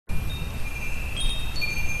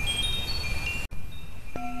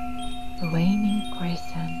The waning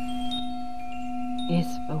crescent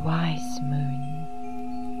is the wise moon.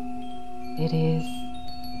 It is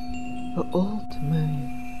the old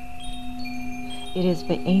moon. It is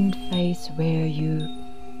the end phase where you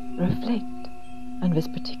reflect on this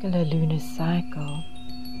particular lunar cycle,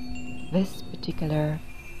 this particular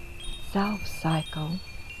self cycle.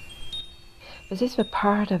 This is the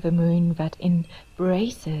part of the moon that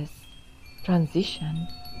embraces transition,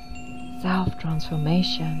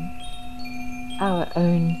 self-transformation, our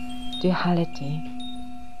own duality.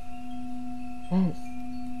 This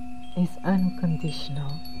is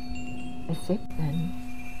unconditional acceptance.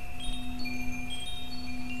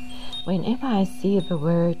 Whenever I see the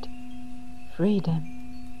word freedom,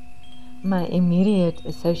 my immediate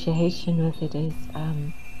association with it is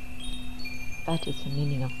that is the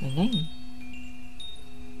meaning of my name.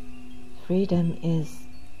 Freedom is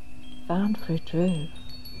found through truth,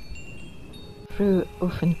 through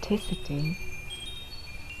authenticity,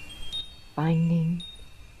 finding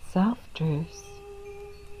self-truths.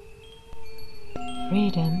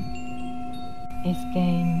 Freedom is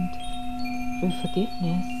gained through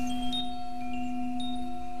forgiveness,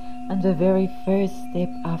 and the very first step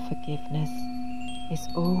of forgiveness is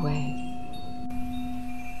always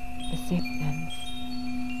acceptance.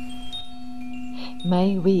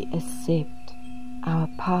 May we accept our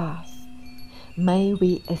past. May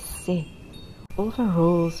we accept all the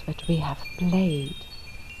roles that we have played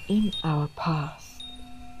in our past.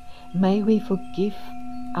 May we forgive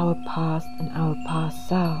our past and our past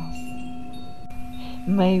selves.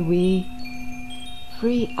 May we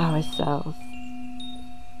free ourselves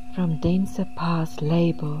from denser past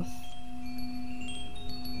labels.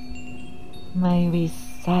 May we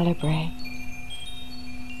celebrate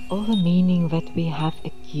all the meaning that we have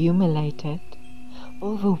accumulated,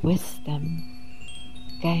 all the wisdom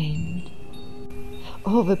gained,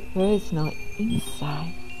 all the personal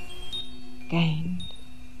insight gained.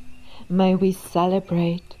 May we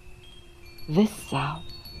celebrate this self,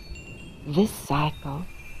 this cycle.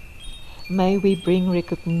 May we bring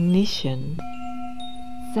recognition,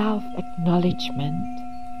 self-acknowledgement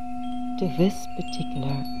to this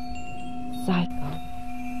particular cycle.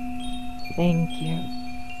 Thank you.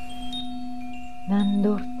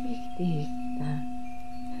 Nandortistista,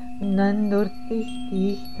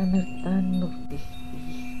 nandortistista,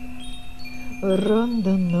 nandortistista,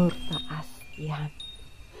 rondo norta astian,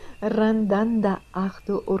 randanda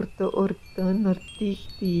achto orto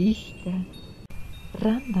nortistista,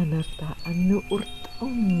 randa norta anu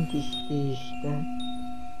ortondistista,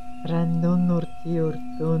 rando norti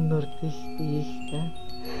nortistista,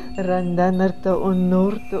 randa norta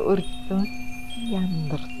onorto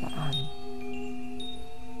siandorta an.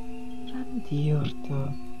 Diurto.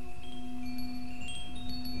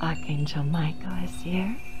 Archangel Michael is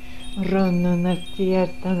here. Rono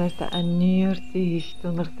nartierta narta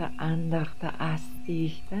anurtista narta andarta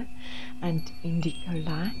astista and indigo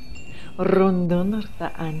light. Rondo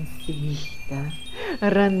narta ansista.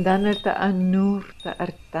 Randanarta anurta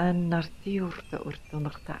artan nartiurta urta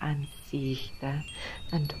narta ansista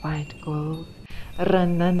and white gold.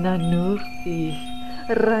 Randana nurti.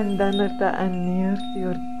 Randanarta anurti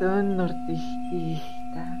urton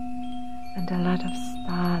nortistista and a lot of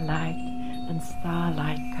starlight and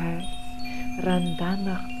starlight curves.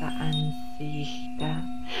 Randanarta ansista.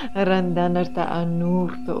 Randanarta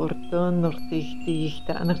anurta urton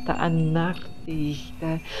nortistista anarta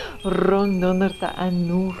anartista. Rondonarta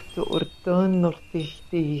anurta urton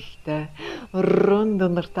nortistista.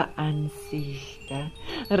 Rondonarta ansista.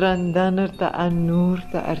 Randanarta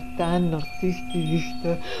anurta artan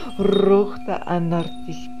nortistista. Rochta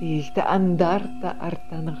anartistista. Andarta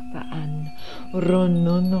artanarta an.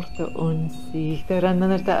 Rononorta onsista.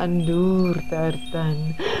 Randanarta andurta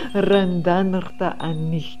artan. Randanarta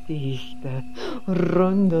annistista.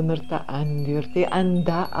 Rondonorta andurte.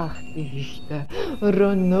 Anda achtista.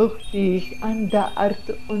 Ronochtis. Anda art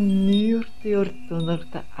onurte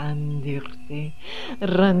ortonorta andurte.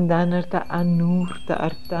 Randanarta anurta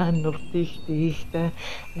artan nortistista.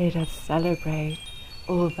 Let us celebrate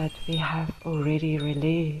all that we have already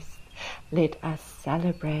released. Let us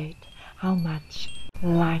celebrate how much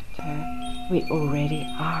lighter we already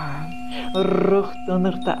are.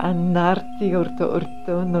 Rochtonorta anarti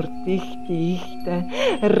orto nortichtichte.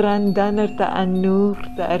 Randanorta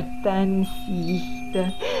anurta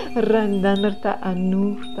artansiechte. Randanorta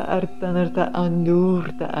anurta artanorta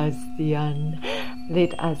andurta astian.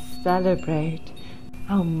 Let us celebrate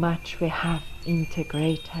how much we have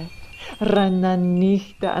integrated,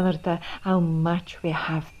 Rananita anarta, how much we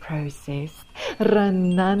have processed.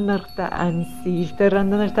 Rananarta ansichte,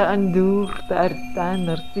 rananarta andurta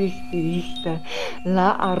artanartichte.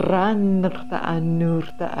 La aranarta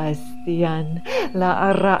anurta astian. La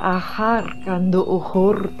ara aharkando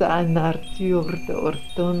uhurta anartiurta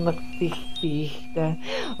ortonartichte.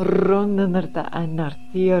 Rondanarta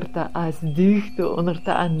anartiurta asdichte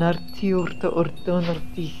onorta anartiurta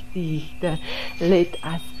ortonartichte. Let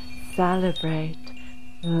us celebrate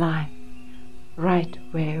life right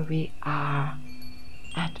where we are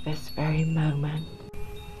at this very moment,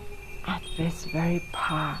 at this very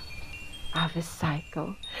part of a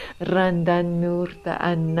cycle. Randanurta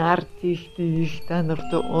anartichtichta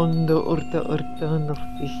norta ondo urta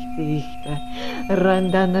ortonortichtichta.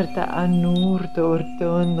 Randanurta anurta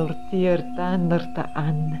ortonortierta norta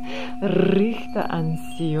an. Richta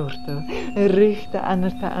ansiurta. Richta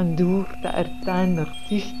anarta andurta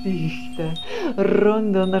artanortichtichta.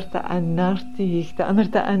 Rondonorta anartichta.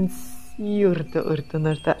 Anarta ans. Jurta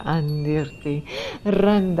urtanarta anirti,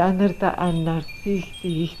 randanarta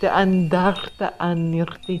anartichtichta, andarta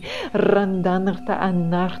anirti, randanarta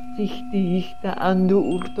anartichtichta, andu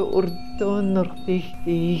urta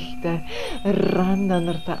urtonortichtichta,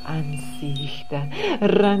 randanarta ansichta,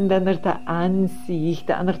 randanarta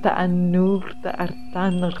ansichta, anarta anurta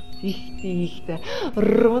artanartichtichta,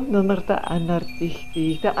 rondanarta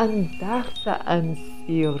anartichtichta, andarta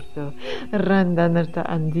ansiurta, randanarta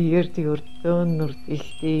andirti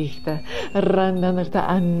urtonortichtichta, randanarta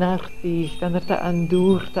anartichta, anarta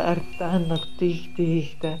andurta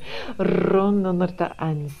artanartichtichta, rondanarta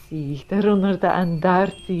ansichta, rondanarta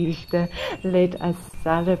andartichta. Let us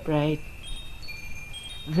celebrate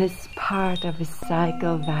this part of a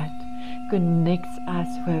cycle that connects us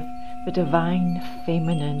with the divine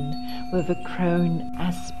feminine, with a crone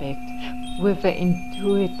aspect, with the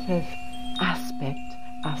intuitive aspect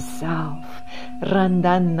of self.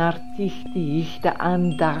 Randanartichtichta,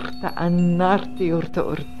 andarta anarti urta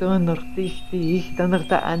ortonortichtichta,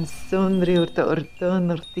 anarta ansondri urta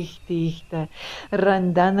ortonortichtichta,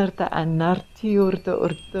 randanarta anarti urta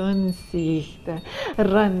ortonsichta,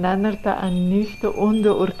 randanarta annichta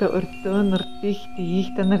onda urta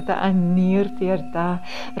ortonortichtichta, anarta annirtierta,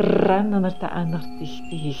 randanarta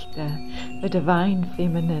anartichtichta. The divine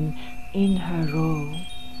feminine in her role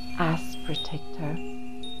as protector.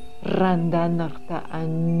 Randanarta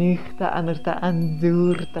annichta, anarta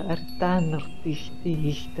andurta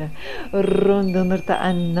artanartichtichta, rondanarta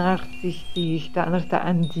anartichtichta, anarta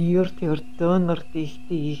andiurti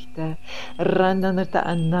ortonortichtichta, randanarta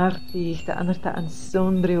anartichta, anarta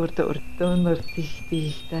ansondri urta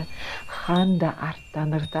ortonortichtichta, chanda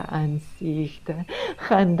artanarta ansichta,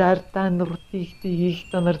 chandarta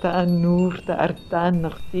nortichtichta, anarta anurta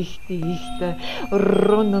artanartichtichta,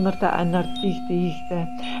 rondanarta anartichtichta.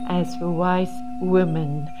 As for wise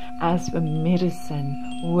women, as for medicine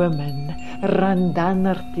women,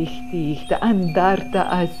 randanartichtichta, andarta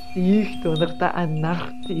astichta, onorta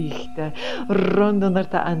anartichta,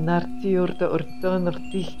 rondonorta anartiurta,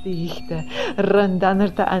 ortonortichtichta,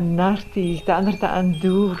 randanarta anartichta, anarta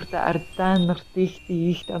andurta,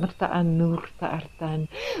 artanartichtichta, anarta anurta, artan,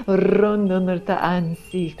 rondonorta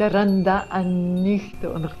ansichta, randa annichta,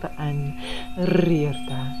 onorta an,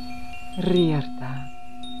 rirta, rirta.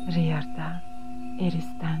 Rierta, it is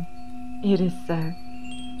done, it is so.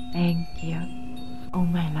 Thank you, oh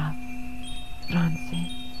my love,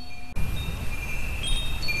 Francis.